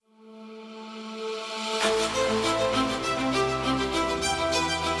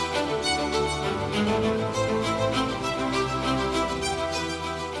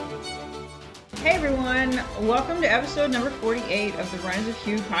Welcome to episode number 48 of the Runners of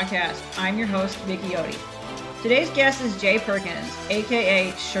Hugh podcast. I'm your host, Vicky Odie. Today's guest is Jay Perkins,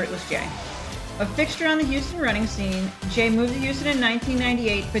 aka Shirtless Jay. A fixture on the Houston running scene, Jay moved to Houston in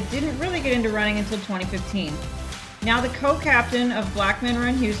 1998, but didn't really get into running until 2015. Now the co-captain of Black Men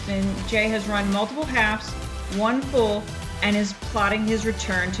Run Houston, Jay has run multiple halves, one full, and is plotting his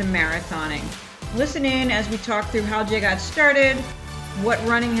return to marathoning. Listen in as we talk through how Jay got started, what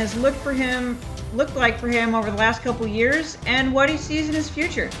running has looked like for him over the last couple years, and what he sees in his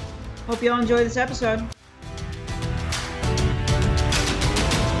future. Hope you all enjoy this episode.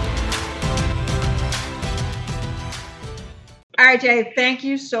 All right, Jay, thank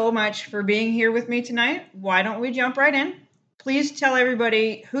you so much for being here with me tonight. Why don't we jump right in? Please tell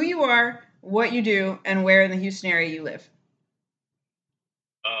everybody who you are, what you do, and where in the Houston area you live.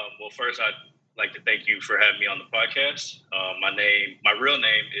 Well, first, I'd like to thank you for having me on the podcast. My real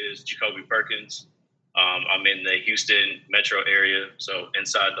name is Jacoby Perkins. I'm in the Houston metro area, so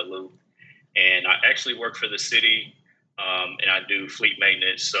inside the loop. And I actually work for the city, and I do fleet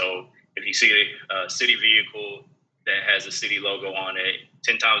maintenance. So if you see a city vehicle that has a city logo on it,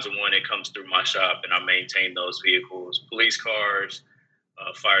 10 times in one, it comes through my shop, and I maintain those vehicles, police cars,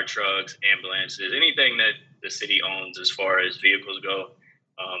 fire trucks, ambulances, anything that the city owns as far as vehicles go.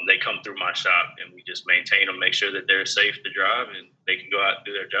 They come through my shop, and we just maintain them, make sure that they're safe to drive, and they can go out and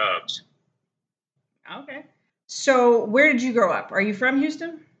do their jobs. Okay. So where did you grow up? Are you from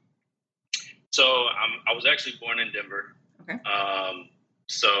Houston? So I was actually born in Denver. Okay.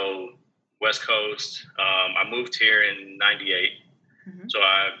 So West Coast. I moved here in 98. Mm-hmm. So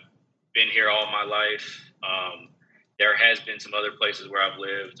I've been here all my life. There has been some other places where I've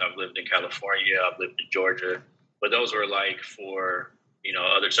lived. I've lived in California. I've lived in Georgia. But those were like for,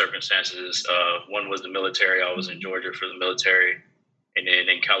 other circumstances. One was the military. I was in Georgia for the military. And then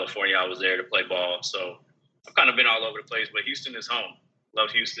in California, I was there to play ball. So I've kind of been all over the place. But Houston is home.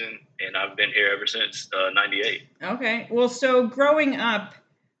 Love Houston. And I've been here ever since 98. Okay. Well, so growing up,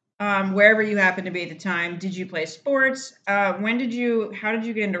 wherever you happened to be at the time, did you play sports? How did you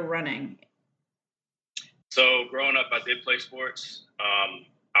get into running? So growing up, I did play sports.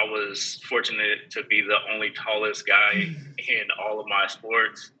 I was fortunate to be the only tallest guy in all of my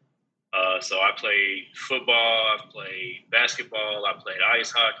sports. So I played football, I've played basketball, I played ice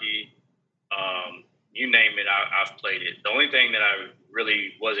hockey. You name it, I've played it. The only thing that I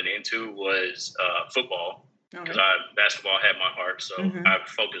really wasn't into was football. Because basketball had my heart, so I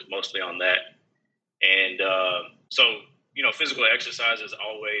focused mostly on that. And so, physical exercise has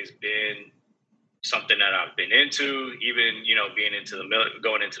always been something that I've been into. Even, being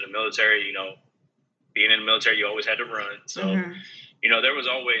going into the military, being in the military, you always had to run. So, there was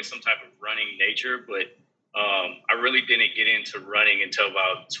always some type of running nature, but I really didn't get into running until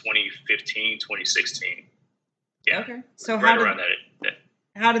about 2015, 2016. Yeah. Okay. So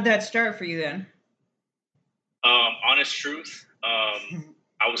how did that start for you then? Honest truth,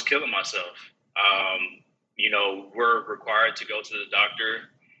 I was killing myself. We're required to go to the doctor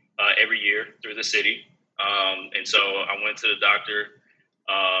every year through the city. And so I went to the doctor,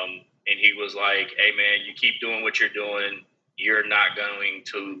 and he was like, hey, man, you keep doing what you're doing, you're not going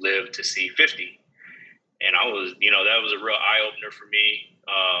to live to see 50. And I was, that was a real eye-opener for me.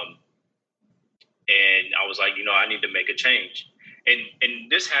 And I was like, I need to make a change.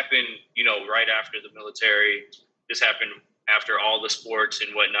 And this happened, right after the military. This happened after all the sports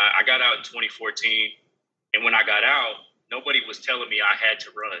and whatnot. I got out in 2014, and when I got out, nobody was telling me I had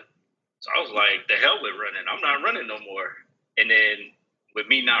to run. So I was like, the hell with running. I'm not running no more. And then with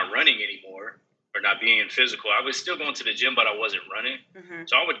me not running anymore or not being physical, I was still going to the gym, but I wasn't running.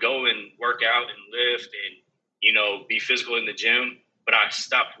 So I would go and work out and lift and, be physical in the gym, but I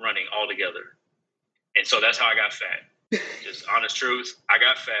stopped running altogether. And so that's how I got fat. Just honest truth, I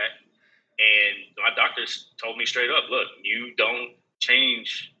got fat, and my doctors told me straight up, look, you don't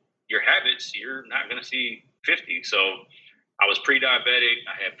change your habits, you're not going to see 50. So I was pre-diabetic,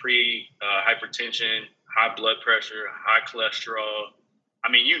 I had hypertension, high blood pressure, high cholesterol.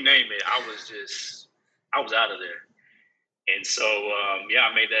 I mean, you name it, I was out of there. And so,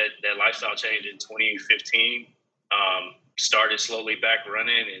 I made that lifestyle change in 2015, started slowly back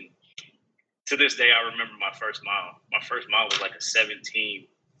running, and to this day, I remember my first mile. My first mile was like a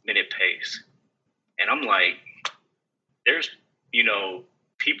 17-minute pace. And I'm like, there's,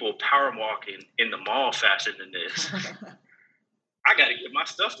 people power walking in the mall faster than this. I got to get my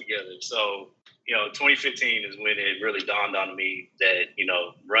stuff together. So, 2015 is when it really dawned on me that,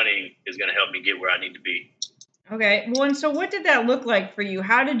 running is going to help me get where I need to be. Okay. Well, and so what did that look like for you?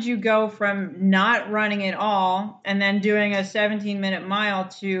 How did you go from not running at all and then doing a 17-minute mile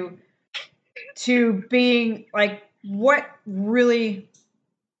to to being like, what really,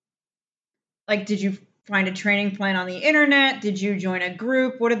 like, did you find a training plan on the internet? Did you join a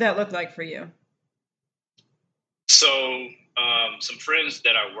group? What did that look like for you? So some friends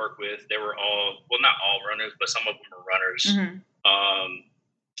that I work with, they were all, well, not all runners, but some of them were runners.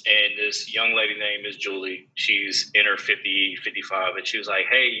 And this young lady named is Julie. She's in her 50, 55. And she was like,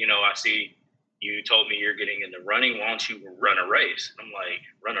 hey, I see you told me you're getting into running. Why don't you run a race? I'm like,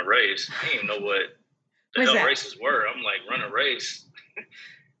 run a race? I didn't even know what the hell races were. I'm like, run a race?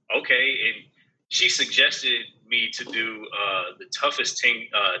 Okay. And she suggested me to do the toughest 10K,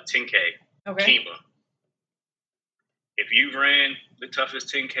 Kima. If you ran the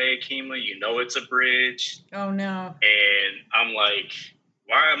toughest 10K Kima, it's a bridge. Oh, no. And I'm like,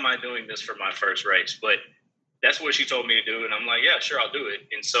 why am I doing this for my first race? But that's what she told me to do. And I'm like, yeah, sure, I'll do it.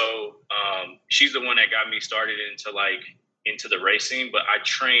 And so she's the one that got me started into the racing, but I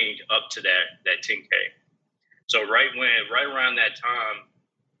trained up to that 10K. So right around that time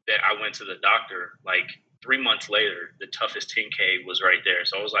that I went to the doctor, like 3 months later, the toughest 10K was right there.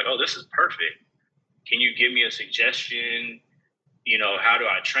 So I was like, oh, this is perfect. Can you give me a suggestion? How do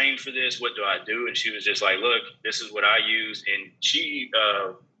I train for this? What do I do? And she was just like, look, this is what I use. And she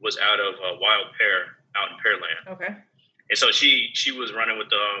was out of Wild Pear out in Pearland. Okay. And so she was running with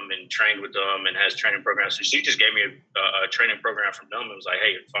them and trained with them and has training programs. So she just gave me a training program from them and was like,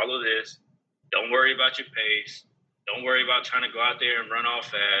 hey, follow this. Don't worry about your pace. Don't worry about trying to go out there and run all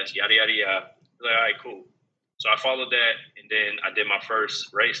fast, yada, yada, yada. I was like, all right, cool. So I followed that, and then I did my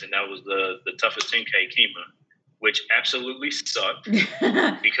first race, and that was the toughest 10K Kima, which absolutely sucked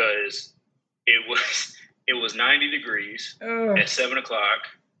because it was 90 degrees at 7 o'clock.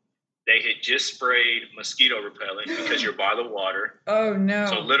 They had just sprayed mosquito repellent because you're by the water. Oh, no.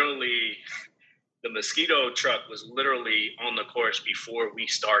 So literally, the mosquito truck was literally on the course before we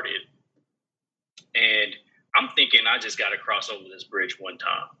started. And I'm thinking I just got to cross over this bridge one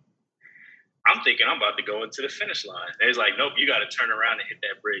time. I'm thinking I'm about to go into the finish line. They was like, nope, you got to turn around and hit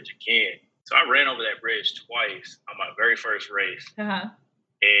that bridge again. So I ran over that bridge twice on my very first race.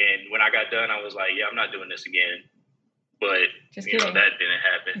 And when I got done, I was like, yeah, I'm not doing this again. But, that didn't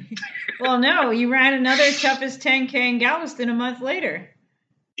happen. Well, no, you ran another toughest 10K in Galveston a month later.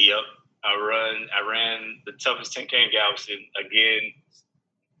 Yep. I ran the toughest 10K in Galveston. Again,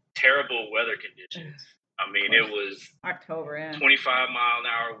 terrible weather conditions. I mean, it was October,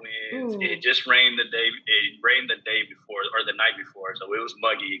 25-mile-an-hour winds. Ooh. It just rained the day before or the night before, so it was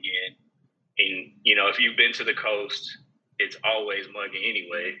muggy again. And if you've been to the coast, it's always muggy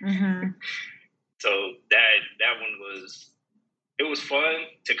anyway. Mm-hmm. So that one was fun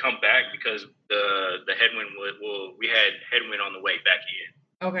to come back because the headwind we had headwind on the way back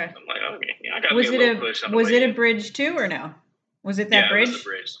in. Okay. I'm like, okay, I got me a little push on the way. Was it a bridge too, or no? Was it that bridge? It was a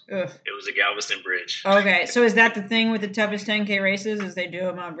bridge. Ugh. It was a Galveston bridge. Okay, so is that the thing with the toughest 10K races? Is they do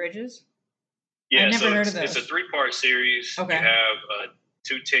them on bridges? Yeah, I've never heard of those. It's a 3-part series. Okay. You have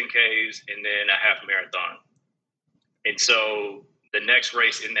 2 10Ks and then a half marathon. And so the next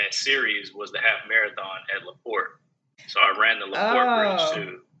race in that series was the half marathon at LaPorte. So I ran the LaPorte bridge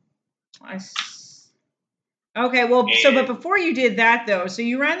too. Okay, well, but before you did that, though, so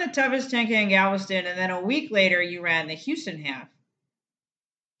you ran the toughest 10K in Galveston, and then a week later you ran the Houston half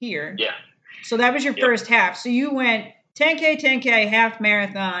here. Yeah. So that was your first half. So you went 10K, half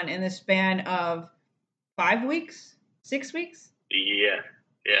marathon in the span of 5 weeks? 6 weeks? Yeah.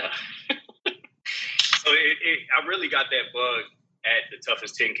 So I really got that bug at the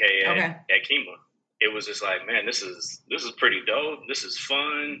toughest 10K at Kima. It was just like, man, this is pretty dope. This is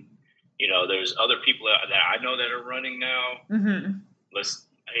fun. There's other people that I know that are running now. Mm-hmm.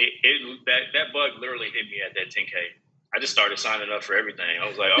 That bug literally hit me at that 10K. I just started signing up for everything. I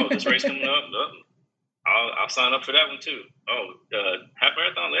was like, oh, this race coming up? I'll sign up for that one too. Oh, half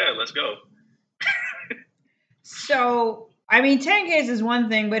marathon? Yeah, let's go. So, I mean, 10Ks is one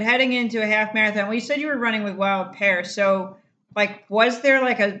thing, but heading into a half marathon, well, you said you were running with Wild Pear. So, was there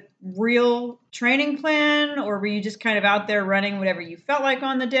a real training plan, or were you just kind of out there running whatever you felt like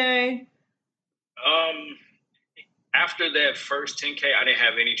on the day? After that first 10K, I didn't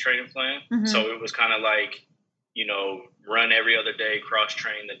have any training plan. Mm-hmm. So it was kind of like, run every other day, cross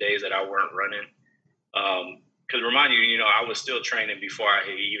train the days that I weren't running. Because remind you, I was still training before I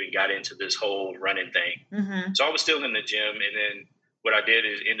had even got into this whole running thing. Mm-hmm. So I was still in the gym. And then what I did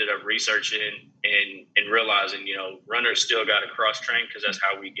is ended up researching and realizing, runners still got to cross train because that's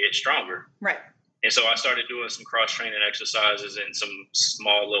how we get stronger. Right. And so I started doing some cross-training exercises and some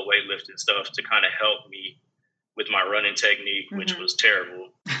small little weightlifting stuff to kind of help me with my running technique, which was terrible.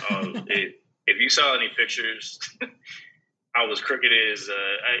 If you saw any pictures, I was crooked as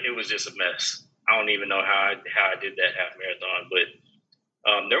it was just a mess. I don't even know how I did that half marathon,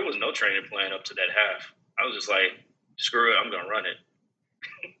 but there was no training plan up to that half. I was just like, screw it, I'm gonna run it.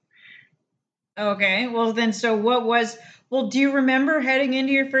 Okay. Well, then, so do you remember heading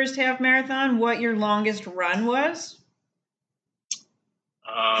into your first half marathon, what your longest run was?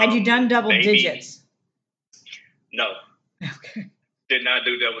 Had you done double digits? No. Okay. Did not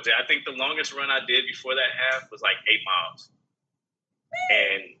do double digits. I think the longest run I did before that half was like 8 miles.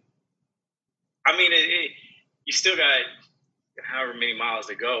 And I mean, you still got however many miles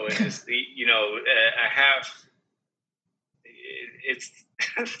to go. And it's, a half, it's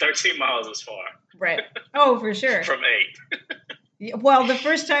 13 miles is far. Right. Oh, for sure. From 8. Well, the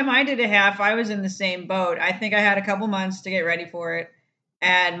first time I did a half, I was in the same boat. I think I had a couple months to get ready for it.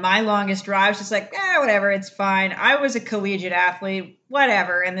 And my longest drive was just like, whatever, it's fine. I was a collegiate athlete,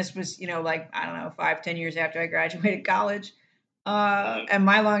 whatever. And this was, 5-10 years after I graduated college. And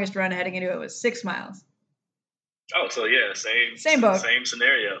my longest run heading into it was 6 miles. Oh, so yeah, same boat. Same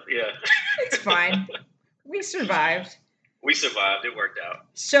scenario. Yeah. It's fine. We survived. It worked out.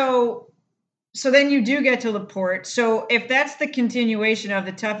 So then you do get to LaPorte. So if that's the continuation of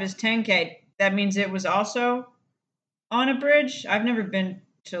the toughest 10K, that means it was also on a bridge? I've never been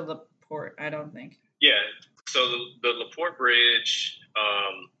to LaPorte, I don't think. Yeah. So the LaPorte Bridge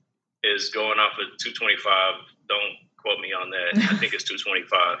is going off of 225. Don't quote me on that. I think it's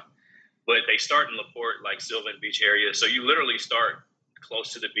 225. But they start in LaPorte, like Sylvan Beach area. So you literally start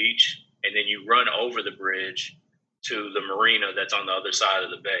close to the beach, and then you run over the bridge to the marina that's on the other side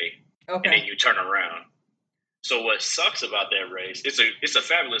of the bay. Okay. And then you turn around. So what sucks about that race, it's a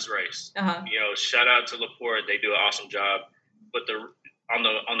fabulous race. Uh-huh. Shout out to LaPorte. They do an awesome job. But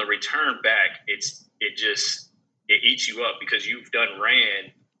on the return back, it eats you up because you've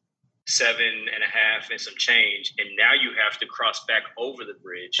ran 7.5 and some change, and now you have to cross back over the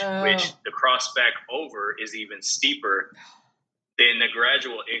bridge, which the cross back over is even steeper than the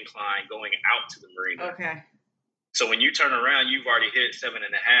gradual incline going out to the marina. Okay. So when you turn around, you've already hit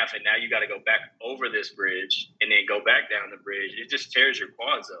 7.5, and now you got to go back over this bridge and then go back down the bridge. It just tears your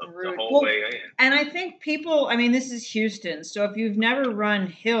quads up the whole way in. And I think this is Houston, so if you've never run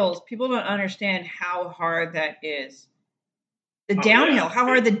hills, people don't understand how hard that is. The downhill, how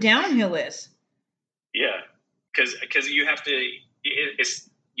hard the downhill is. Yeah, because you have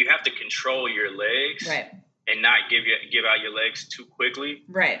to control your legs, right, and not give out your legs too quickly,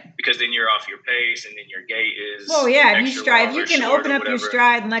 right? Because then you're off your pace, and then your gait is. Well, yeah, if you can open up your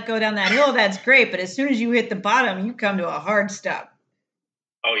stride and let go down that hill, that's great. But as soon as you hit the bottom, you come to a hard stop.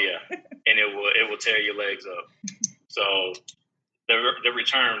 Oh yeah, and it will tear your legs up. So the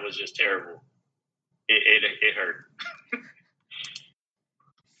return was just terrible. It hurt.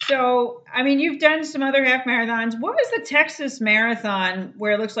 So, you've done some other half marathons. What was the Texas Marathon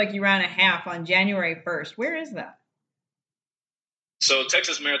where it looks like you ran a half on January 1st? Where is that? So,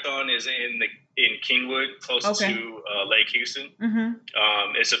 Texas Marathon is in Kingwood, close to Lake Houston. Mm-hmm.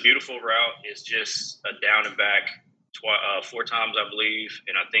 It's a beautiful route. It's just a down and back 4 times, I believe.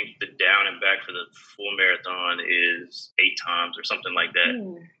 And I think the down and back for the full marathon is 8 times or something like that.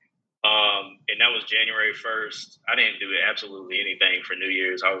 Ooh. And that was January 1st. I didn't do absolutely anything for New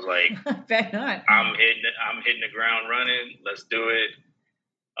Year's. I was like, I bet not. I'm hitting the ground running. Let's do it.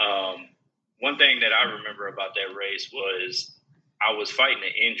 One thing that I remember about that race was I was fighting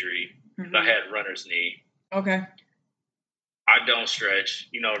an injury. Mm-hmm. I had runner's knee. Okay. I don't stretch.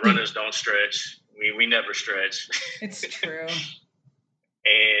 Runners don't stretch. We never stretch. It's true.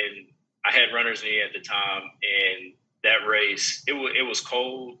 And I had runner's knee at the time, and that race, it was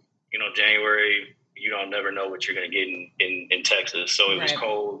cold. January, you don't never know what you're going to get in Texas. So it was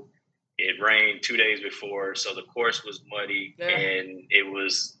cold. It rained 2 days before, so the course was muddy and it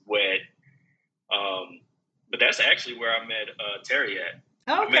was wet. But that's actually where I met Terry at.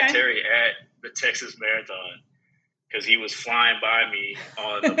 Okay. I met Terry at the Texas Marathon because he was flying by me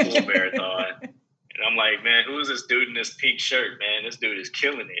on the full marathon. And I'm like, man, who is this dude in this pink shirt, man? This dude is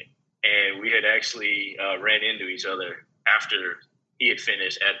killing it. And we had actually ran into each other after he had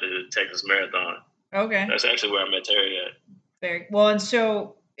finished at the Texas Marathon. Okay. That's actually where I met Terry at. Very well. And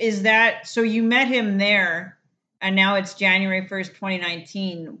so so you met him there, and now it's January 1st,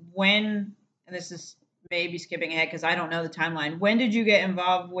 2019. When, and this is maybe skipping ahead because I don't know the timeline, when did you get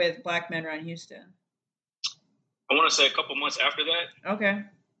involved with Black Men Run Houston? I want to say a couple months after that. Okay.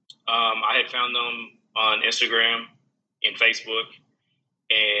 I had found them on Instagram and Facebook.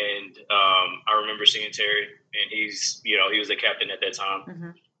 And I remember seeing Terry, and he was the captain at that time.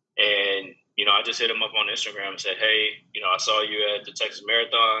 Mm-hmm. And, I just hit him up on Instagram and said, hey, I saw you at the Texas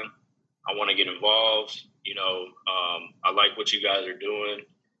Marathon. I want to get involved. I like what you guys are doing.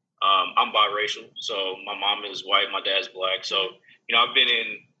 I'm biracial, so my mom is white, my dad's black. So, I've been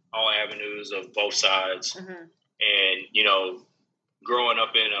in all avenues of both sides. Mm-hmm. And, growing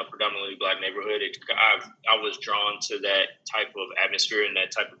up in a predominantly black neighborhood, I was drawn to that type of atmosphere and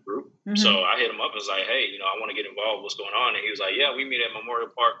that type of group. Mm-hmm. So I hit him up and was like, hey, I want to get involved. What's going on? And he was like, yeah, we meet at Memorial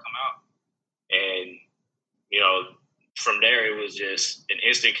Park. Come out. And, from there, it was just an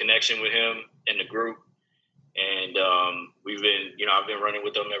instant connection with him and the group. And we've been, I've been running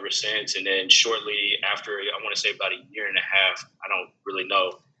with them ever since. And then shortly after, I want to say about a year and a half, I don't really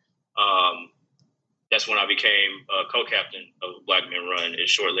know, that's when I became co-captain of Black Men Run. And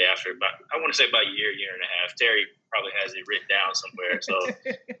shortly after, I want to say about a year and a half. Terry probably has it written down somewhere. So,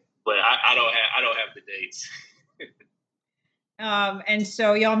 but I don't have the dates. And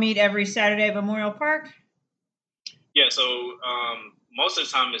so y'all meet every Saturday at Memorial Park? Yeah. So most of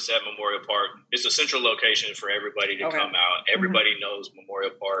the time it's at Memorial Park. It's a central location for everybody to come out. Everybody knows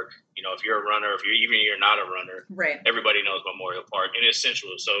Memorial Park. If you're a runner, if you're not a runner, right? Everybody knows Memorial Park, and it's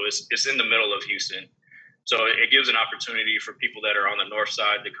central. So it's in the middle of Houston. So it gives an opportunity for people that are on the north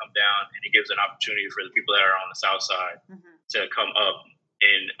side to come down, and it gives an opportunity for the people that are on the south side to come up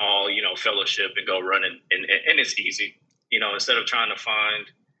and all, fellowship and go running. And it's easy, instead of trying to find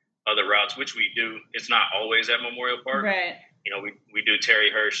other routes, which we do. It's not always at Memorial Park. Right. We do Terry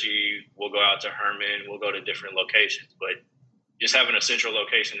Hershey. We'll go out to Herman. We'll go to different locations. But just having a central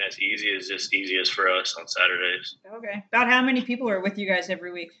location that's easy is just easiest for us on Saturdays. Okay. About how many people are with you guys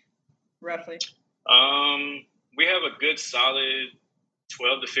every week, roughly? We have a good solid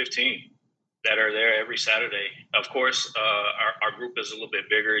 12 to 15 that are there every Saturday. Of course, our group is a little bit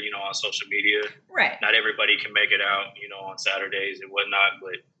bigger, on social media. Right. Not everybody can make it out, on Saturdays and whatnot,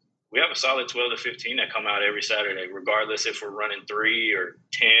 but we have a solid 12 to 15 that come out every Saturday, regardless if we're running 3 or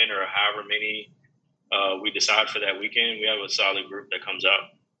 10 or however many we decide for that weekend. We have a solid group that comes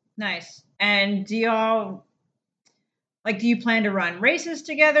out. Nice. And do you plan to run races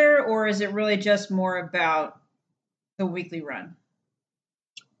together, or is it really just more about the weekly run?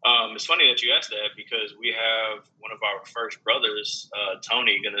 It's funny that you asked that because we have one of our first brothers,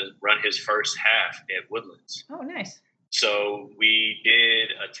 Tony, going to run his first half at Woodlands. Oh, nice. So we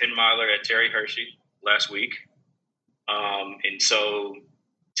did a 10-miler at Terry Hershey last week. And so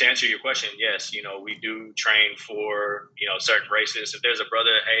to answer your question, yes, we do train for, certain races. If there's a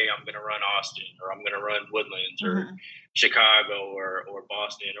brother, hey, I'm going to run Austin, or I'm going to run Woodlands or Chicago or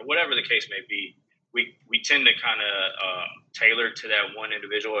Boston, or whatever the case may be, we tend to kind of tailor to that one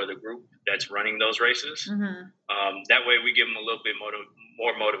individual or the group that's running those races. That way we give them a little bit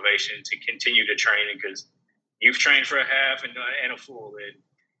more motivation to continue to train, because you've trained for a half and a full. And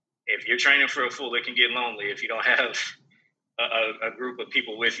if you're training for a full, it can get lonely if you don't have a group of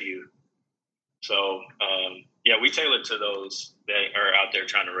people with you. So, we tailor to those that are out there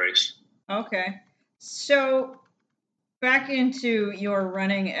trying to race. Okay. So back into your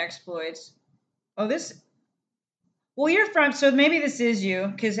running exploits. So maybe this is you,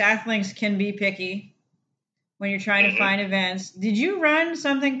 because athletes can be picky when you're trying to find events. Did you run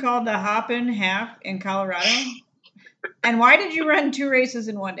something called the Hoppin' Half in Colorado? And why did you run 2 races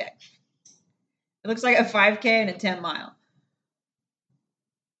in one day? It looks like a 5K and a 10-mile.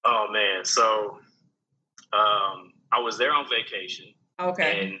 Oh, man. So I was there on vacation.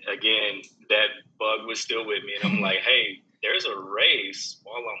 Okay. And again, that bug was still with me. And I'm like, hey, there's a race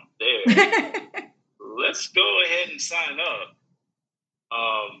while I'm there. Let's go ahead and sign up.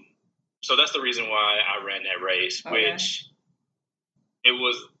 So that's the reason why I ran that race, which it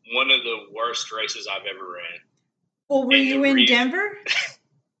was one of the worst races I've ever ran. Well, were you in Denver?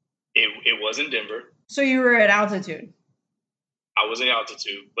 It was in Denver. So you were at altitude? I was in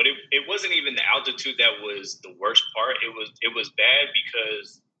altitude, but it wasn't even the altitude that was the worst part. It was bad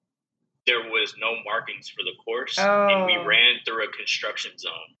because there was no markings for the course, and we ran through a construction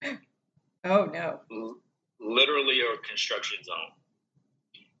zone. Oh, no. Literally a construction zone.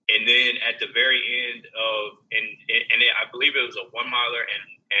 And then at the very end I believe it was a 1-miler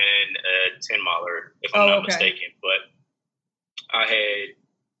and a 10-miler, if I'm not mistaken. But I had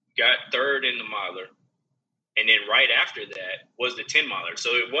got third in the miler, and then right after that was the 10-miler. So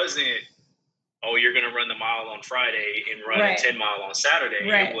it wasn't, you're going to run the mile on Friday and run a 10-mile on Saturday.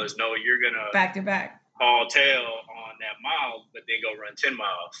 Right. It was, no, you're going to back to back haul tail on that mile, but then go run 10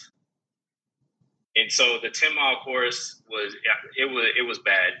 miles. And so the 10-mile course was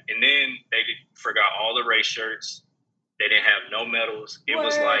bad. And then they forgot all the race shirts. They didn't have no medals. It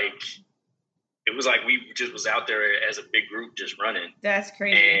was like we just was out there as a big group just running. That's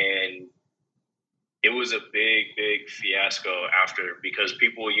crazy. And it was a big fiasco after, because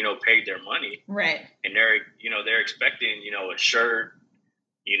people, paid their money, right, and they're expecting, a shirt,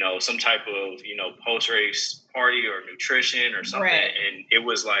 some type of, post race party or nutrition or something. Right. And it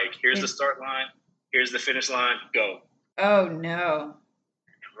was like, here's the start line, here's the finish line, go. Oh no. And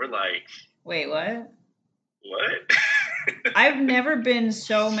we're like, wait, what? I've never been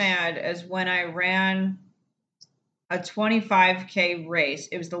so mad as when I ran a 25K race.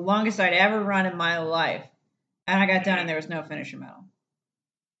 It was the longest I'd ever run in my life. And I got done and there was no finisher medal.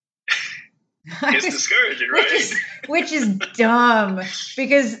 It's discouraging, right? Which is dumb,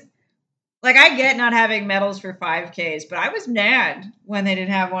 because like I get not having medals for 5Ks, but I was mad when they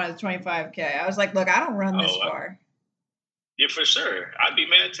didn't have one at the 25K. I was like, look, I don't run this far. Yeah, for sure. I'd be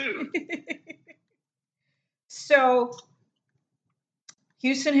mad too. So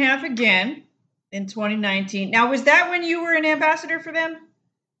Houston Half again in 2019. Now, was that when you were an ambassador for them?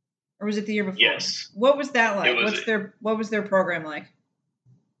 Or was it the year before? Yes. What was that like? What was their program like?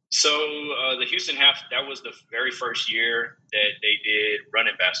 So the Houston Half, that was the very first year that they did Run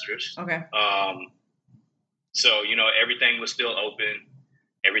Ambassadors. Okay. So, everything was still open.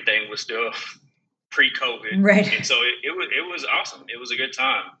 Everything was still pre-COVID. Right. And so it was awesome. It was a good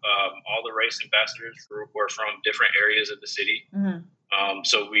time. All the race ambassadors were from different areas of the city. Mm-hmm.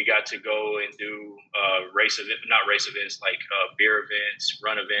 So we got to go and do not race events, like beer events,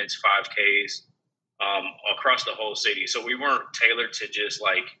 run events, 5Ks, across the whole city. So we weren't tailored to just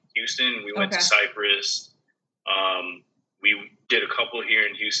like Houston. We went to Cypress. We did a couple here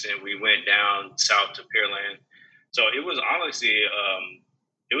in Houston. We went down south to Pearland. So it was honestly,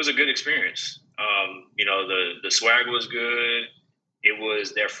 it was a good experience. The swag was good. It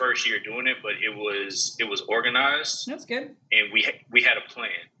was their first year doing it, but it was organized. That's good. And we had a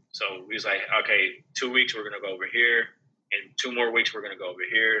plan. So we was like, okay, 2 weeks we're gonna go over here, and 2 more weeks we're gonna go over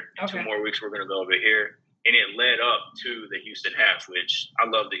here, and 2 more weeks we're gonna go over here. And it led up to the Houston Half, which I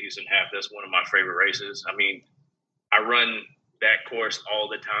love the Houston Half. That's one of my favorite races. I mean, I run that course all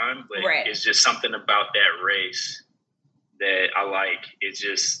the time, but it's just something about that race that I like. It's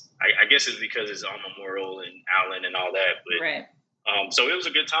just, I guess it's because it's on Memorial and Allen and all that. But so it was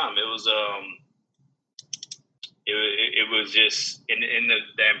a good time. It was it was just, and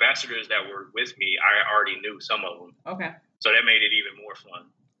the ambassadors that were with me, I already knew some of them. Okay. So that made it even more fun.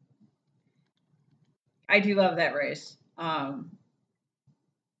 I do love that race. I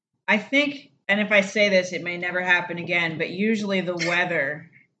think, and if I say this, it may never happen again, but usually the weather,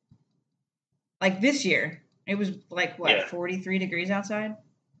 like this year, it was like, 43 degrees outside?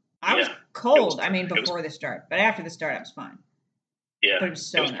 I was cold, before the start. But after the start, I was fine. Yeah, but it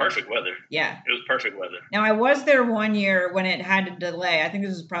was nice. Perfect weather. Yeah. It was perfect weather. Now, I was there one year when it had to delay. I think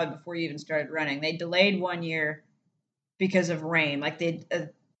this was probably before you even started running. They delayed 1 year because of rain. Like, the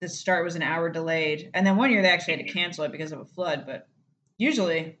start was an hour delayed. And then 1 year they actually had to cancel it because of a flood. But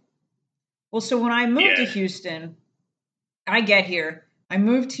usually, so when I moved to Houston, I get here. I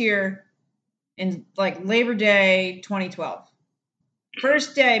moved here in like Labor Day 2012.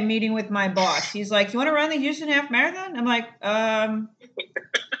 First day meeting with my boss. He's like, you want to run the Houston Half Marathon? I'm like, I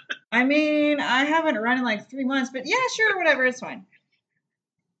haven't run in like 3 months, but yeah, sure, whatever, it's fine.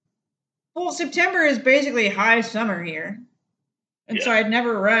 Well, September is basically high summer here. And so I'd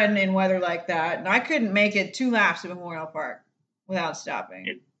never run in weather like that. And I couldn't make it 2 laps at Memorial Park without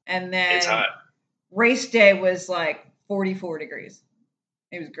stopping. And then it's hot. Race day was like 44 degrees.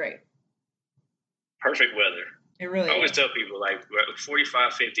 It was great. Perfect weather. It really is. I always tell people, like,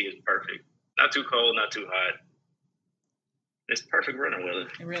 45, 50 is perfect. Not too cold, not too hot. It's perfect running weather.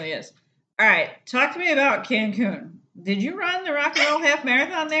 It really is. All right. Talk to me about Cancun. Did you run the Rock and Roll Half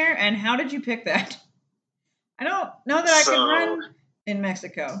Marathon there? And how did you pick that? I don't know that I could run in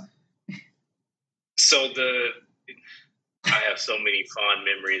Mexico. So I have so many fond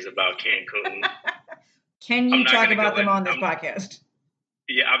memories about Cancun. Can you talk about them on this podcast?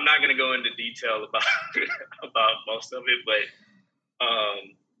 Yeah, I'm not going to go into detail about most of it, but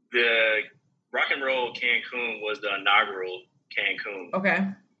the Rock and Roll Cancun was the inaugural Cancun.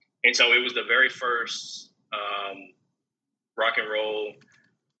 Okay. And so it was the very first Rock and Roll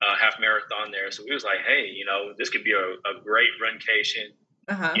half marathon there. So we was like, hey, this could be a great runcation.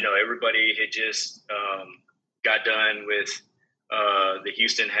 Uh-huh. Everybody had just got done with the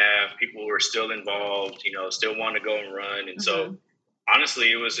Houston Half. People were still involved, still wanted to go and run. And so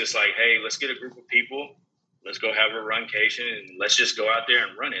honestly, it was just like, hey, let's get a group of people. Let's go have a runcation and let's just go out there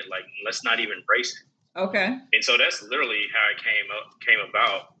and run it. Like, let's not even race it. Okay. And so that's literally how it came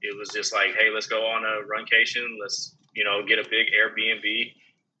about. It was just like, hey, let's go on a runcation. Let's, get a big Airbnb,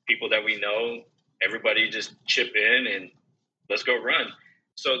 people that we know, everybody just chip in and let's go run.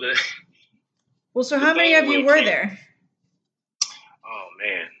 So Well, so how many of you were there? Oh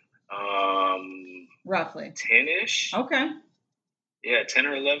man, roughly 10-ish. Okay. Yeah, 10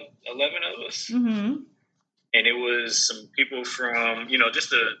 or 11 of us. Mm-hmm. And it was some people from, just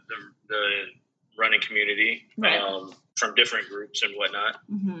the running community, right. From different groups and whatnot.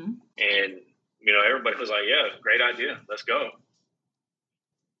 Mm-hmm. And, everybody was like, yeah, great idea. Let's go.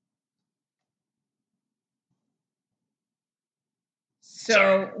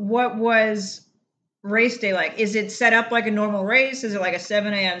 So what was race day like? Is it set up like a normal race? Is it like a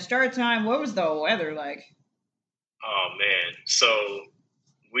 7 a.m. start time? What was the weather like? Oh, man. So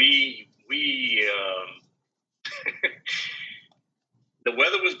we the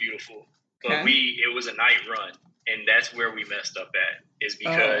weather was beautiful, but it was a night run. And that's where we messed up at, is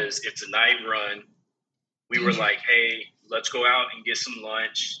because it's a night run. We were like, hey, let's go out and get some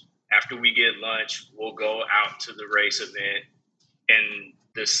lunch. After we get lunch, we'll go out to the race event. And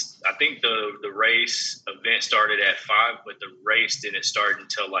I think the race event started at 5, but the race didn't start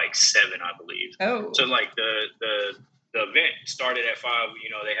until like 7, I believe. So like the event started at 5.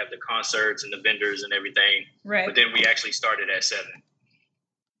 They have the concerts and the vendors and everything. Right. But then we actually started at 7.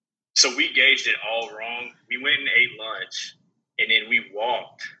 So we gauged it all wrong. We went and ate lunch, and then we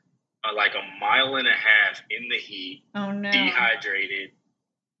walked like a mile and a half in the heat, dehydrated,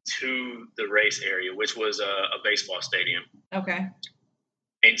 to the race area, which was a baseball stadium. Okay.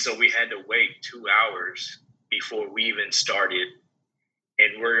 And so we had to wait 2 hours before we even started.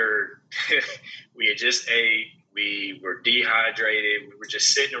 And we had just ate, we were dehydrated. We were just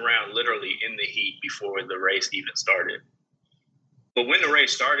sitting around literally in the heat before the race even started. But when the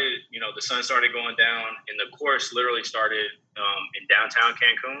race started, the sun started going down, and the course literally started in downtown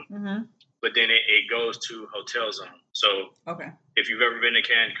Cancun. Mm-hmm. But then it goes to hotel zone. So if you've ever been to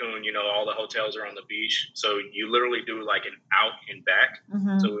Cancun, all the hotels are on the beach. So you literally do like an out and back.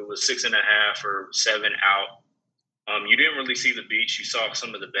 Mm-hmm. So it was 6.5 or 7 out. You didn't really see the beach. You saw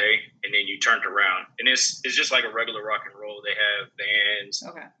some of the bay, and then you turned around. And it's just like a regular rock and roll. They have bands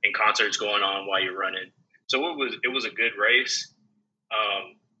and concerts going on while you're running. So it was a good race.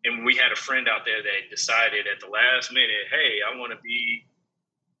 And we had a friend out there that decided at the last minute, hey, I want to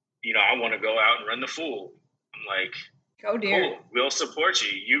go out and run the full. I'm like, oh dear, cool, we'll support you.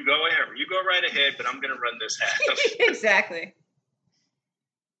 You go ahead. You go right ahead, but I'm going to run this half. Exactly.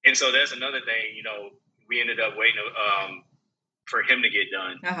 And so that's another thing, we ended up waiting for him to get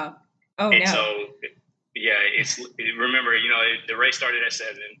done. Uh-huh. Oh, and no. So, yeah, remember, the race started at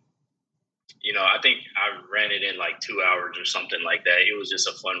 7. I think I ran it in like 2 hours or something like that. It was just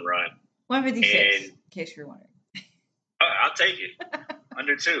a fun run. 1:56, in case you're wondering. I'll take it.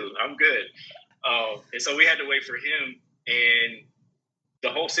 Under 2, I'm good. And so we had to wait for him, and the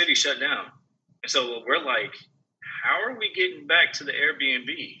whole city shut down. And so we're like, how are we getting back to the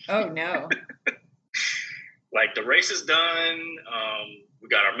Airbnb? Oh, no. Like, the race is done. We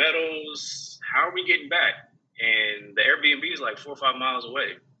got our medals. How are we getting back? And the Airbnb is like 4 or 5 miles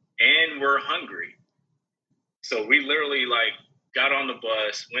away. And we're hungry. So we literally got on the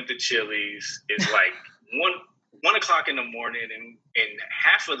bus, went to Chili's. It's like 1 o'clock in the morning, and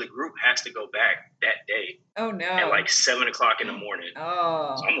half of the group has to go back that day. Oh, no. At like 7 o'clock in the morning.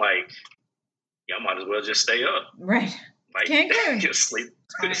 Oh. So I'm like, yeah, I might as well just stay up. Right. Like, Cancun. Just sleep.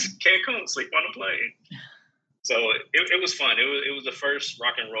 Cancun, sleep on a plane. So it was fun. It was the first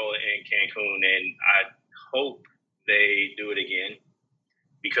rock and roll in Cancun, and I hope they do it again,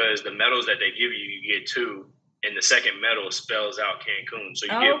 because the medals that they give you, you get 2, and the second medal spells out Cancun. So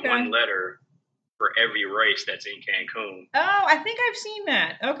you get 1 letter for every race that's in Cancun. Oh, I think I've seen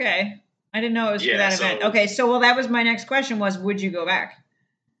that. Okay. I didn't know it was for that event. Okay, so that was my next question was, would you go back?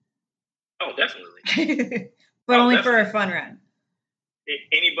 Oh, definitely. But only for a fun run. If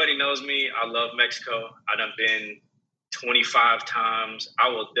anybody knows me, I love Mexico. I've done been 25 times. I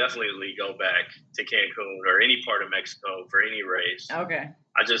will definitely go back to Cancun or any part of Mexico for any race. Okay.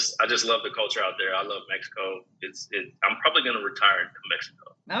 I just love the culture out there. I love Mexico. I'm probably going to retire to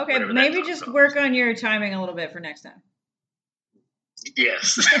Mexico. Okay, maybe just work on your timing a little bit for next time.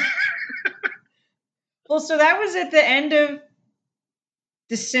 Yes. Well, so that was at the end of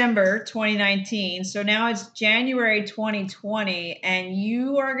December 2019. So now it's January 2020, and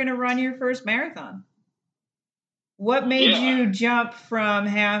you are going to run your first marathon. What made you jump from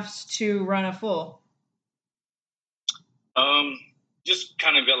halves to run a full? Just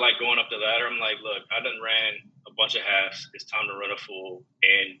kind of like going up the ladder. I'm like, look, I done ran a bunch of halves. It's time to run a full.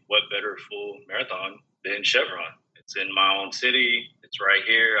 And what better full marathon than Chevron? It's in my own city. It's right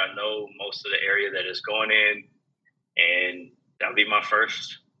here. I know most of the area that it's going in. And that'll be my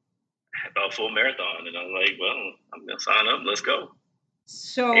first full marathon. And I'm like, well, I'm going to sign up. Let's go.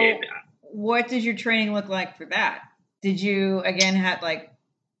 So what did your training look like for that? Did you again had like?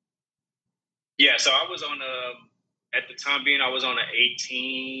 Yeah, so I was on at the time being, I was on an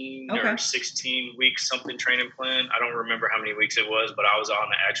 18 or 16 week something training plan. I don't remember how many weeks it was, but I was on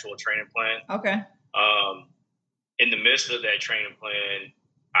the actual training plan. Okay. In the midst of that training plan,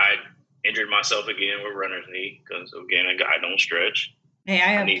 I injured myself again with runner's knee because again, I don't stretch. Hey, I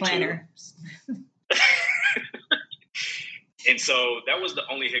have a planner. And so that was the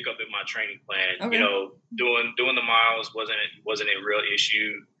only hiccup in my training plan. Okay. You know, doing the miles wasn't a real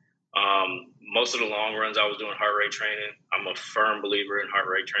issue. Most of the long runs I was doing heart rate training. I'm a firm believer in heart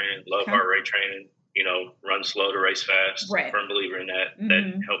rate training. Love heart rate training. You know, run slow to race fast. Right. Firm believer in that. Mm-hmm.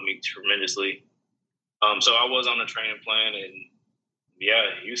 That helped me tremendously. So I was on the training plan, and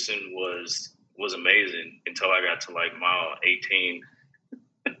yeah, Houston was amazing until I got to like mile 18.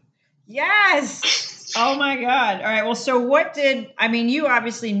 Yes. Oh my God. All right. Well, so you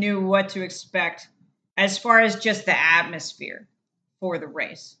obviously knew what to expect as far as just the atmosphere for the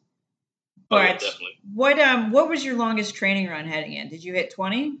race. But definitely. What was your longest training run heading in? Did you hit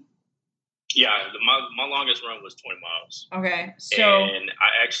 20? Yeah, my longest run was 20 miles. Okay. So and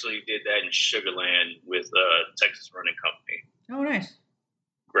I actually did that in Sugar Land with Texas Running Company. Oh, nice.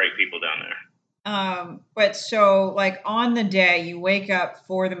 Great people down there. But so like on the day you wake up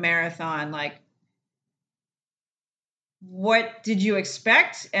for the marathon, like what did you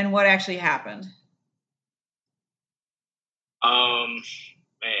expect and what actually happened?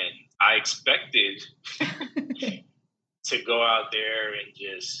 Man, I expected to go out there and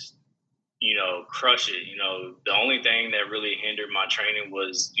just, you know, crush it. You know, the only thing that really hindered my training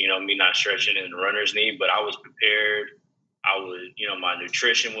was, you know, me not stretching in the runner's knee, but I was prepared. My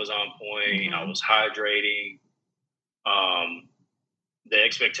nutrition was on point. Mm-hmm. I was hydrating. The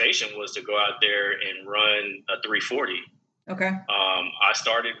expectation was to go out there and run a 340. Okay. I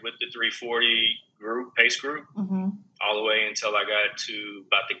started with the 340 pace group, mm-hmm. all the way until I got to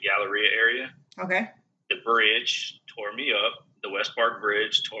about the Galleria area. Okay. The bridge tore me up. The West Park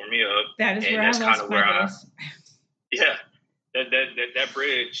Bridge tore me up. That is where I lost my days. Yeah, that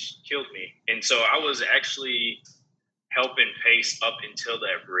bridge killed me. And so I was actually helping pace up until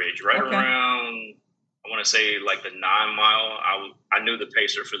that bridge, right around, I want to say like the 9 mile. I knew the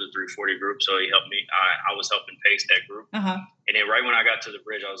pacer for the 340 group, so he helped me. I was helping pace that group. Uh-huh. And then right when I got to the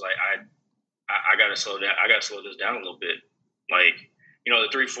bridge, I was like, I got to slow down. I got to slow this down a little bit. Like, you know, the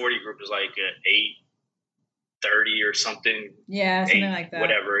 340 group is like 8:30 or something. Yeah, something like that.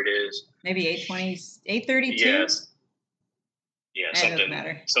 Whatever it is. Maybe 8:20, 8:32. Yes. Yeah, something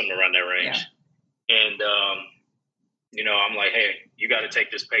around that range. Yeah. And you know, I'm like, hey, you got to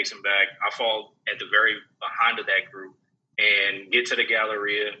take this pacing back. I fall at the very behind of that group and get to the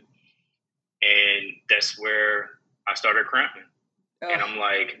Galleria, and that's where I started cramping. Oh. And I'm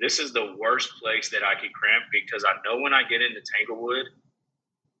like, this is the worst place that I could cramp because I know when I get into Tanglewood,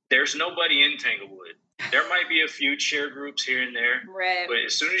 there's nobody in Tanglewood. There might be a few cheer groups here and there, right? But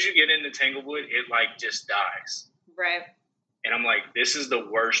as soon as you get into Tanglewood, it like just dies, right? And I'm like, this is the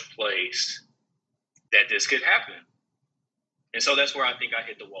worst place that this could happen. And so that's where I think I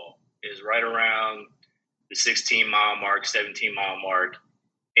hit the wall, is right around the 16 mile mark, 17 mile mark.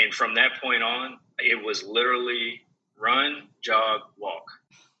 And from that point on, it was literally run, jog, walk,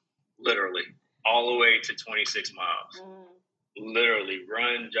 literally all the way to 26 miles. Literally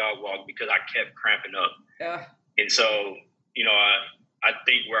run, jog, walk, because I kept cramping up. Yeah. And so, you know, I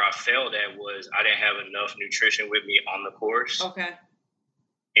think where I failed at was I didn't have enough nutrition with me on the course. Okay.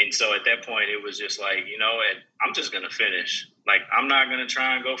 And so at that point, it was just like, you know, I'm just going to finish. Like, I'm not going to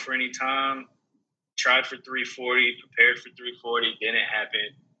try and go for any time. Tried for 340, prepared for 340, didn't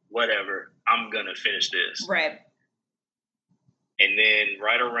happen, whatever. I'm going to finish this. Right. And then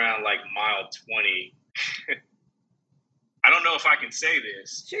right around like mile 20, I don't know if I can say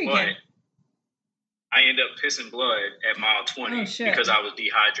this, sure you but can. I ended up pissing blood at mile 20 because I was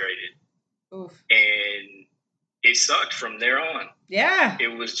dehydrated. Oof. And it sucked from there on. Yeah. It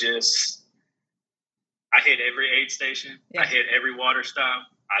was just, I hit every aid station. Yeah. I hit every water stop.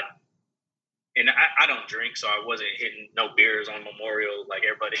 I don't drink, so I wasn't hitting no beers on Memorial like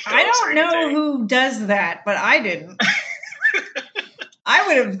everybody else. I don't know who does that, but I didn't. I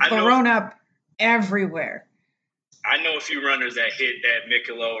would have thrown up everywhere. I know a few runners that hit that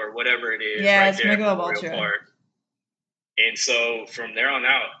Michelob or whatever it is. Yeah, right it's there Michelob Ultra. Park. And so from there on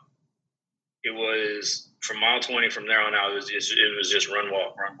out, it was from mile 20. From there on out, it was just run,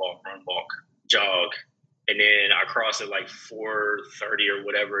 walk, jog, and then I crossed at like 4:30 or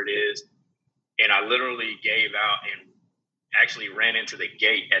whatever it is, and I literally gave out and actually ran into the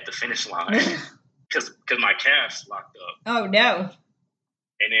gate at the finish line because my calves locked up. Oh no!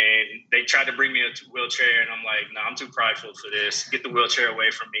 And then they tried to bring me a wheelchair, and I'm like, no, I'm too prideful for this. Get the wheelchair away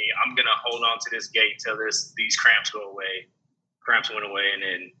from me. I'm gonna hold on to this gate till these cramps go away. Cramps went away, and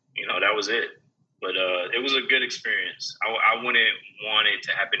then that was it. But it was a good experience. I wouldn't want it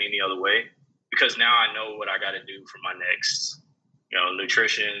to happen any other way, because now I know what I got to do for my next,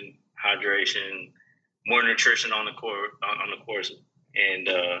 nutrition, hydration, more nutrition on the course, and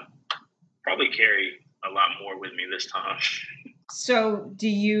probably carry a lot more with me this time. So do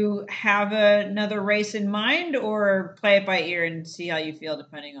you have another race in mind, or play it by ear and see how you feel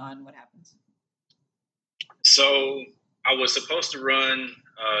depending on what happens? So I was supposed to run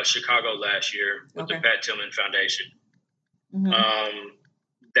Chicago last year with the Pat Tillman Foundation. Mm-hmm.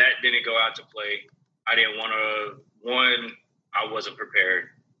 That didn't go out to play. I didn't want to. One, I wasn't prepared.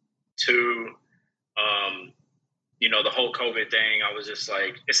 Two, the whole COVID thing, I was just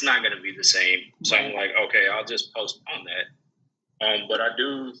like, it's not going to be the same. So I'm like, okay, I'll just postpone that. But I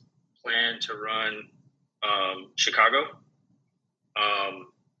do plan to run Chicago.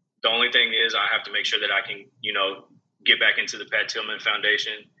 The only thing is I have to make sure that I can, get back into the Pat Tillman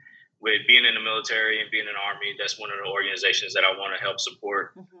Foundation. With being in the military and being in the Army, that's one of the organizations that I want to help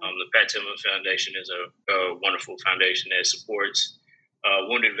support. Mm-hmm. The Pat Tillman Foundation is a wonderful foundation that supports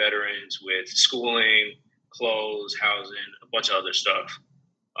wounded veterans with schooling, clothes, housing, a bunch of other stuff.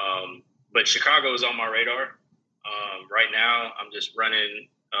 But Chicago is on my radar. Right now, I'm just running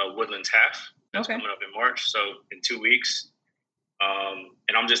Woodlands Half. That's coming up in March, so in 2 weeks.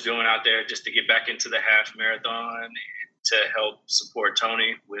 And I'm just going out there just to get back into the half marathon and to help support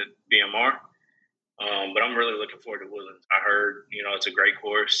Tony with BMR. But I'm really looking forward to Woodlands. I heard, it's a great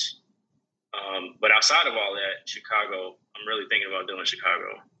course. But outside of all that, Chicago, I'm really thinking about doing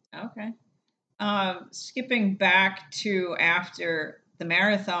Chicago. Okay. Skipping back to after the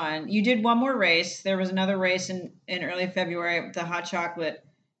marathon, you did one more race. There was another race in early February with the hot chocolate.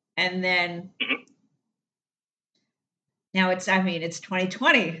 And then now it's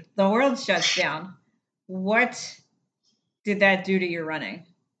 2020. The world shuts down. What did that do to your running?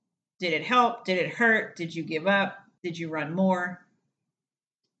 Did it help? Did it hurt? Did you give up? Did you run more?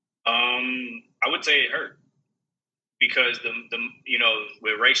 I would say it hurt, because the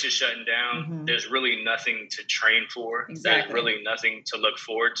with races shutting down, mm-hmm. there's really nothing to train for. Exactly. There's really nothing to look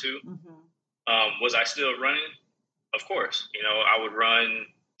forward to. Mm-hmm. Was I still running? Of course. I would run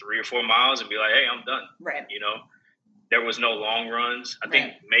 3 or 4 miles and be like, hey, I'm done. Right. There was no long runs. I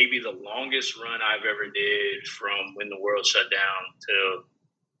think maybe the longest run I've ever did from when the world shut down to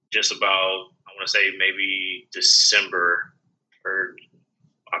just about, I want to say maybe December or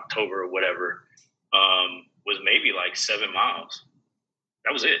October or whatever, was maybe like 7 miles.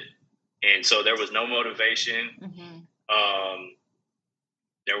 That was it. And so there was no motivation. Mm-hmm.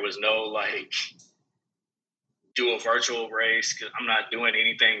 There was no do a virtual race, because I'm not doing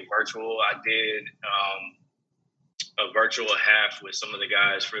anything virtual. I did a virtual half with some of the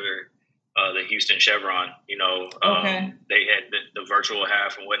guys for the Houston Chevron. They had the virtual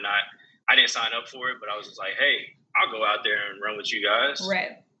half and whatnot. I didn't sign up for it, but I was just like, hey, I'll go out there and run with you guys.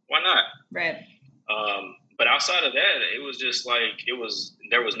 Right. Why not? Right. But outside of that, it was just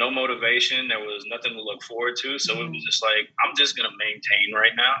there was no motivation. There was nothing to look forward to. So mm-hmm. It was just like, I'm just going to maintain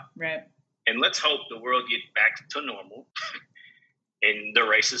right now. Right. And let's hope the world get back to normal and the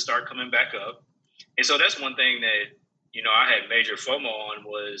races start coming back up. And so that's one thing that, I had major FOMO on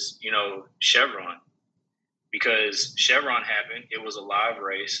was, Chevron. Because Chevron happened. It was a live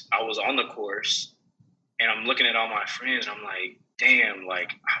race. I was on the course. And I'm looking at all my friends. And I'm like, damn, I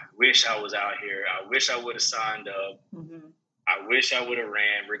wish I was out here. I wish I would have signed up. Mm-hmm. I wish I would have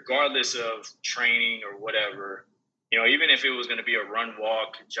ran, regardless of training or whatever. Even if it was going to be a run,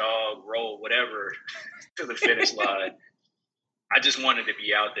 walk, jog, roll, whatever, to the finish line. I just wanted to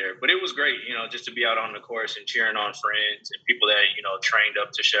be out there. But it was great, just to be out on the course and cheering on friends and people that, trained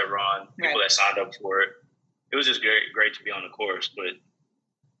up to Chevron, people that signed up for it. It was just great to be on the course. But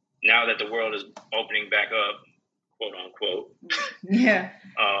now that the world is opening back up, quote unquote,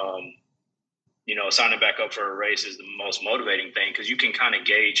 signing back up for a race is the most motivating thing, because you can kind of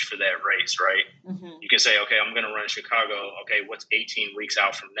gauge for that race, right? Mm-hmm. You can say, okay, I'm going to run Chicago. Okay, what's 18 weeks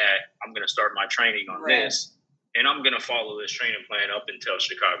out from that? I'm going to start my training on this, and I'm going to follow this training plan up until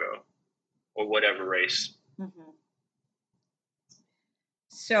Chicago or whatever race. Mm-hmm.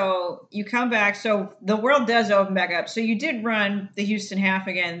 So you come back. So the world does open back up. So you did run the Houston Half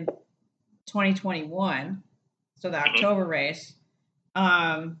again, 2021. So the October race.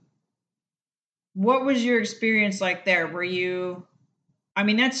 What was your experience like there? Were you,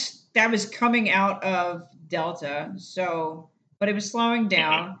 that was coming out of Delta. So, but it was slowing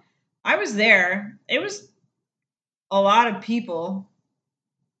down. Mm-hmm. I was there. It was a lot of people.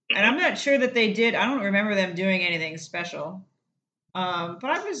 And I'm not sure that they did. I don't remember them doing anything special. But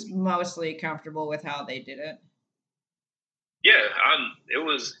I was mostly comfortable with how they did it. Yeah, it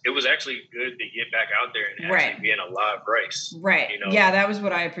was actually good to get back out there and actually be in a live race. Right. Yeah, that was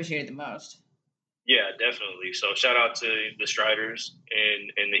what I appreciated the most. Yeah, definitely. So shout out to the Striders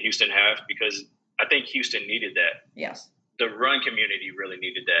and the Houston half, because I think Houston needed that. Yes. The run community really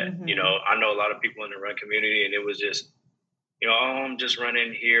needed that. Mm-hmm. I know a lot of people in the run community, and it was just, oh, I'm just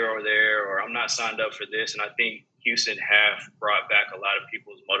running here or there, or I'm not signed up for this. And I think Houston half brought back a lot of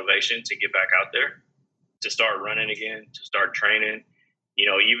people's motivation to get back out there, to start running again, to start training.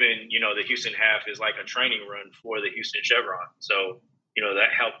 Even, the Houston half is like a training run for the Houston Chevron. So,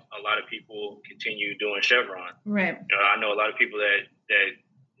 that helped a lot of people continue doing Chevron. Right. I know a lot of people that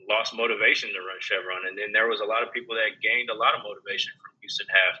lost motivation to run Chevron. And then there was a lot of people that gained a lot of motivation from Houston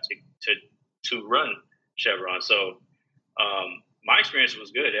half to run Chevron. So my experience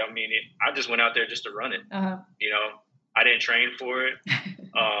was good. I mean, I just went out there just to run it. Uh-huh. I didn't train for it.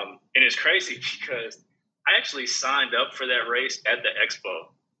 And it's crazy because I actually signed up for that race at the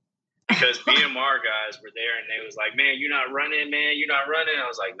expo, because BMR guys were there and they was like, man, you're not running, man. You're not running. I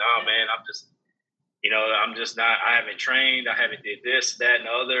was like, nah, man, I'm just not, I haven't trained. I haven't did this, that, and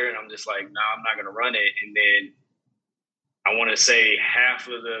the other. And I'm just like, nah, I'm not going to run it. And then I want to say half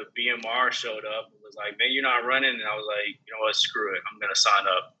of the BMR showed up and was like, man, you're not running. And I was like, you know what, screw it. I'm going to sign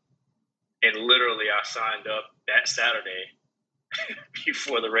up. And literally I signed up that Saturday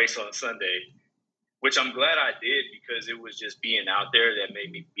before the race on Sunday, which I'm glad I did, because it was just being out there that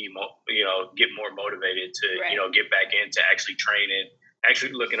made me get more motivated to, right. Get back into actually training,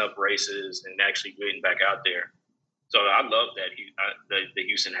 actually looking up races and actually getting back out there. So I love that, the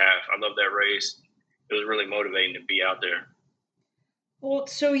Houston half. I love that race. It was really motivating to be out there. Well,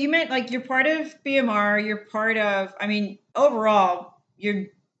 so you meant like you're part of BMR, you're part of, overall, you're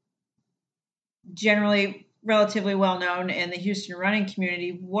generally relatively well known in the Houston running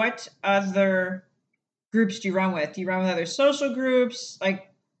community. What other groups do you run with? Do you run with other social groups?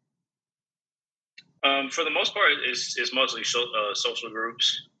 For the most part, it's mostly social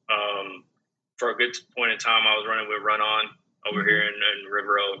groups. For a good point in time, I was running with Run On over here in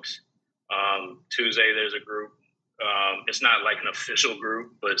River Oaks. Tuesday, there's a group. It's not like an official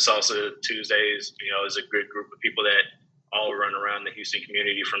group, but Salsa Tuesdays, is a good group of people that all run around the Houston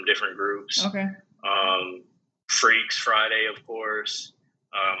community from different groups. Okay. Freaks Friday, of course.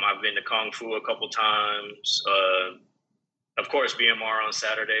 I've been to Kung Fu a couple times. Of course, BMR on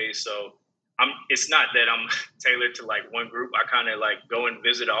Saturdays. So it's not that I'm tailored to like one group. I kind of like go and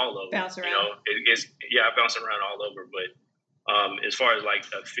visit all of them. Bounce around. I bounce around all over. But as far as like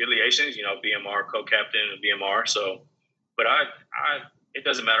affiliations, BMR, co-captain of BMR. So, but it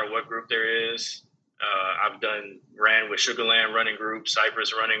doesn't matter what group there is. I've ran with Sugarland running group,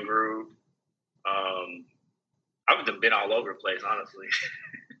 Cypress running group. I've been all over the place, honestly.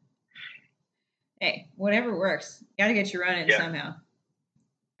 Hey, whatever works. Got to get you running somehow.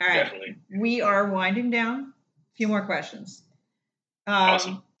 All right. Definitely. We are winding down. A few more questions.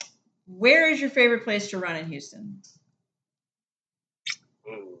 Awesome. Where is your favorite place to run in Houston?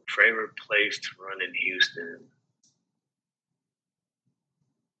 Ooh, favorite place to run in Houston?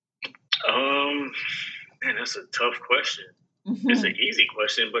 Man, that's a tough question. It's an easy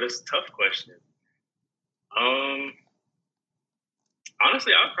question, but it's a tough question.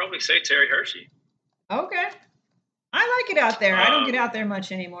 Honestly, I'd probably say Terry Hershey. Okay. I like it out there. I don't get out there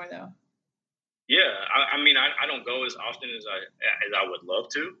much anymore, though. Yeah, I don't go as often as I would love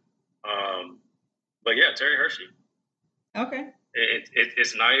to. But yeah, Terry Hershey. Okay.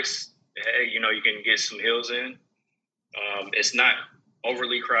 It's nice. Hey, you can get some hills in. It's not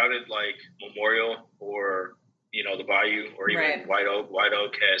overly crowded like Memorial or the Bayou or even White Oak. White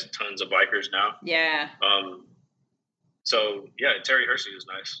Oak has tons of bikers now. Yeah. So yeah, Terry Hershey is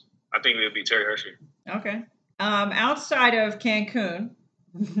nice. I think it would be Terry Hershey. Okay. Outside of Cancun,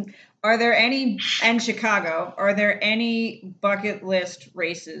 are there any, and Chicago, are there any bucket list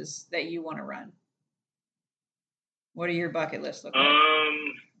races that you want to run? What do your bucket list look like?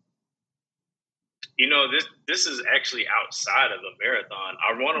 This is actually outside of a marathon.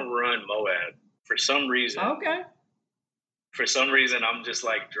 I want to run Moab for some reason. Okay. For some reason, I'm just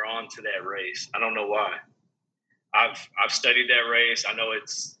like drawn to that race. I don't know why. I've studied that race. I know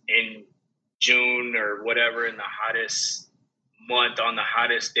it's in June or whatever, in the hottest month, on the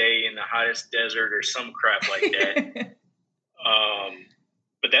hottest day, in the hottest desert or some crap like that.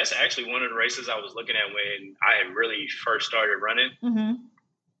 But that's actually one of the races I was looking at when I had really first started running.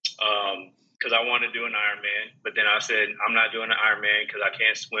 Because I wanted to do an Ironman, but then I said, I'm not doing an Ironman because I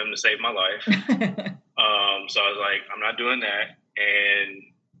can't swim to save my life. So I was like, I'm not doing that. And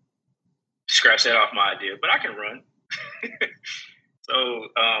scratch that off my idea, but I can run. So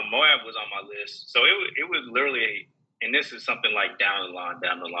Moab was on my list. So it was literally, and this is something like down the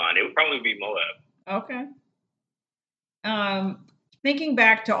line. It would probably be Moab. Okay. Thinking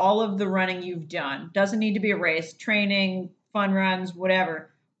back to all of the running you've done, doesn't need to be a race, training, fun runs,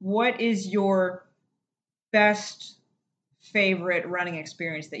 whatever. What is your best favorite running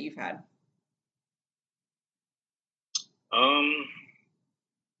experience that you've had?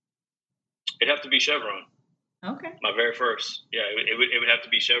 It'd have to be Chevron. Okay. My very first. Yeah, it would have to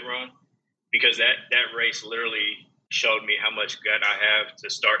be Chevron, because that race literally showed me how much gut I have to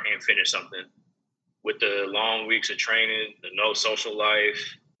start and finish something. With the long weeks of training, the no social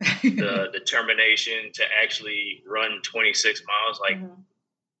life, the determination to actually run 26 miles. Like,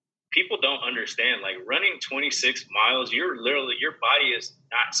 people don't understand, like, running 26 miles, your body is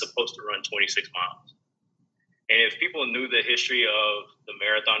not supposed to run 26 miles. And if people knew the history of the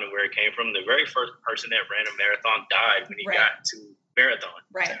marathon and where it came from, the very first person that ran a marathon died when he got to marathon.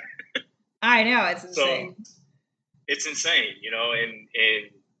 Right. I know, it's insane. So it's insane, and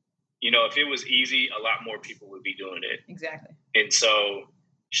if it was easy, a lot more people would be doing it. Exactly. And so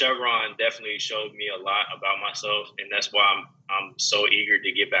Chevron definitely showed me a lot about myself, and that's why I'm so eager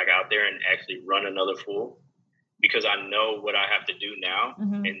to get back out there and actually run another full, because I know what I have to do now.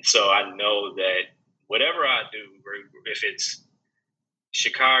 And so I know that whatever I do, if it's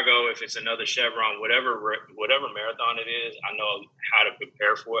Chicago, if it's another Chevron, whatever marathon it is, I know how to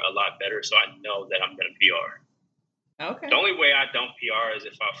prepare for it a lot better. So I know that I'm going to PR. Okay. The only way I don't PR is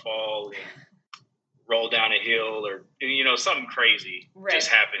if I fall and roll down a hill, or something crazy just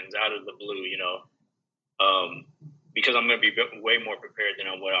happens out of the blue. Because I'm going to be way more prepared than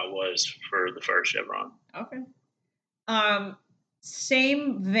what I was for the first Chevron. Okay.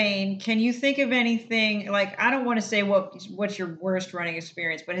 Same vein, can you think of anything, like, I don't want to say what's your worst running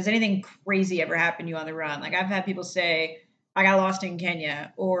experience, but has anything crazy ever happened to you on the run? Like, I've had people say, I got lost in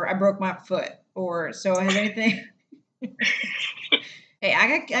Kenya, or I broke my foot, or so has anything? Hey,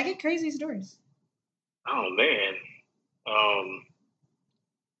 I get crazy stories. Oh, man.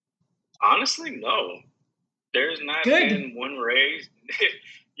 Honestly, no. There's not been one race.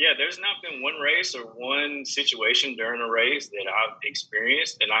 Yeah, there's not been one race or one situation during a race that I've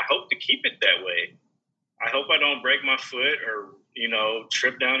experienced, and I hope to keep it that way. I hope I don't break my foot or,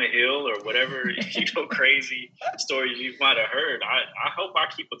 trip down a hill or whatever, crazy stories you might have heard. I hope I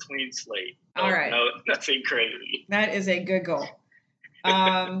keep a clean slate. All right. No, nothing crazy. That is a good goal.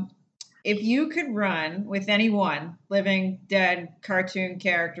 If you could run with anyone, living, dead, cartoon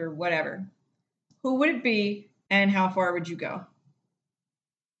character, whatever, who would it be and how far would you go?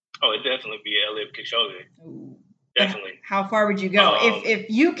 Oh, it'd definitely be Eliud Kipchoge. Ooh. Definitely. How far would you go? If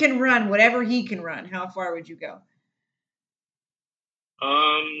you can run whatever he can run, how far would you go?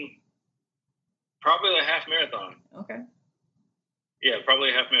 Probably a half marathon. Okay. Yeah, probably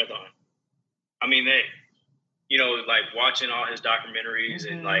a half marathon. I mean, like watching all his documentaries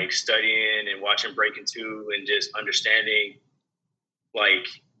and like studying and watching Breaking Two and just understanding like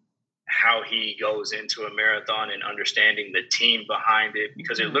how he goes into a marathon and understanding the team behind it,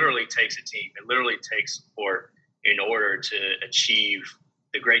 because it literally takes a team. It literally takes support in order to achieve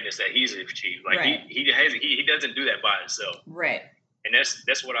the greatness that he's achieved. Like he doesn't do that by himself. Right. And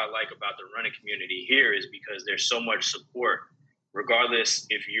that's what I like about the running community here, is because there's so much support, regardless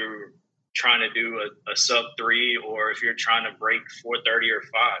if you're trying to do a sub 3 or if you're trying to break 4:30 or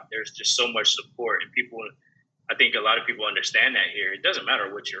 5. There's just so much support, and I think a lot of people understand that here. It doesn't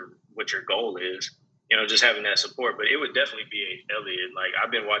matter what your goal is, just having that support. But it would definitely be Eliud. Like, I've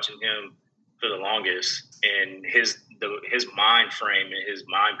been watching him for the longest, and his mind frame and his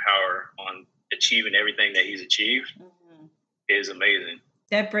mind power on achieving everything that he's achieved is amazing.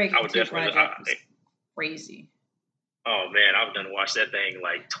 That Breaking Two project was crazy. Oh man, I've done watched that thing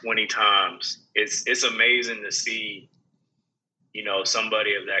like 20 times. It's amazing to see,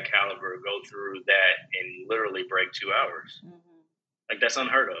 somebody of that caliber go through that and literally break 2 hours. Like, that's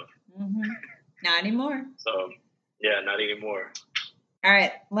unheard of. Not anymore. So, yeah, not anymore. All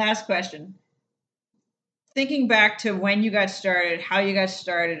right, last question. Thinking back to when you got started, how you got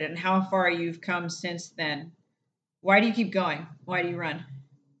started, and how far you've come since then, why do you keep going? Why do you run?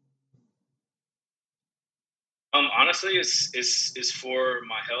 Honestly, it's for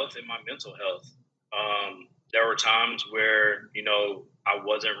my health and my mental health. There were times where, I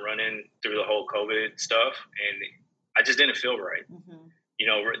wasn't running through the whole COVID stuff, and I just didn't feel right.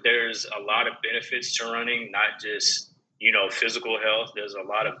 There's a lot of benefits to running, not just, physical health. There's a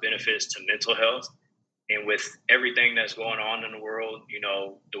lot of benefits to mental health. And with everything that's going on in the world,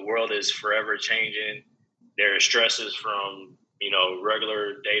 the world is forever changing. There are stresses from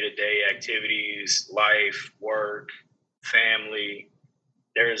regular day-to-day activities, life, work, family.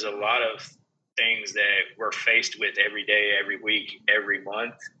 There's a lot of things that we're faced with every day, every week, every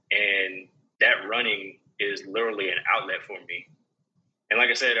month. And that running is literally an outlet for me. And like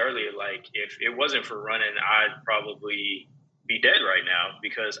I said earlier, like if it wasn't for running, I'd probably be dead right now,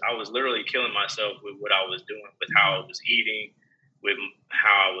 because I was literally killing myself with what I was doing, with how I was eating, with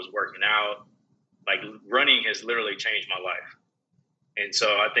how I was working out. Like running has literally changed my life. And so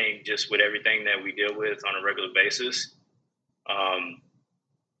I think just with everything that we deal with on a regular basis,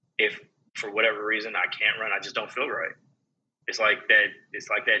 if for whatever reason I can't run, I just don't feel right. It's like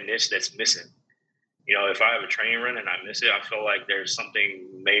that niche that's missing. If I have a training run and I miss it, I feel like there's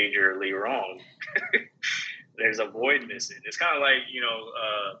something majorly wrong. There's a void missing. It's kind of like,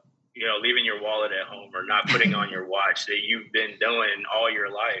 leaving your wallet at home or not putting on your watch that you've been doing all your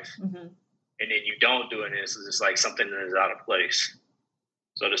life. Mm-hmm. And then you don't do it. It's just like something that is out of place.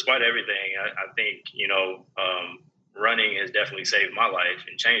 So despite everything, I think, running has definitely saved my life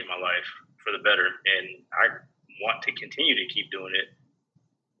and changed my life for the better. And I want to continue to keep doing it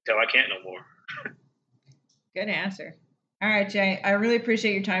until I can't no more. Good answer. All right, Jay, I really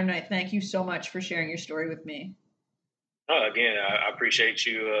appreciate your time tonight. Thank you so much for sharing your story with me. Again, I appreciate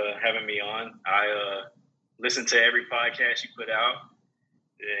you having me on. I listen to every podcast you put out,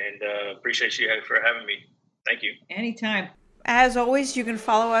 and appreciate you for having me. Thank you. Anytime. As always, you can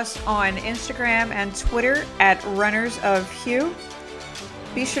follow us on Instagram and Twitter at Runners of Hugh.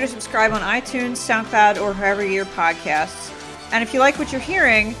 Be sure to subscribe on iTunes, SoundCloud, or wherever you hear podcasts. And if you like what you're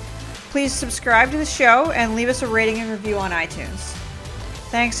hearing, please subscribe to the show and leave us a rating and review on iTunes.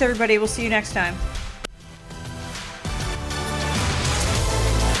 Thanks, everybody. We'll see you next time.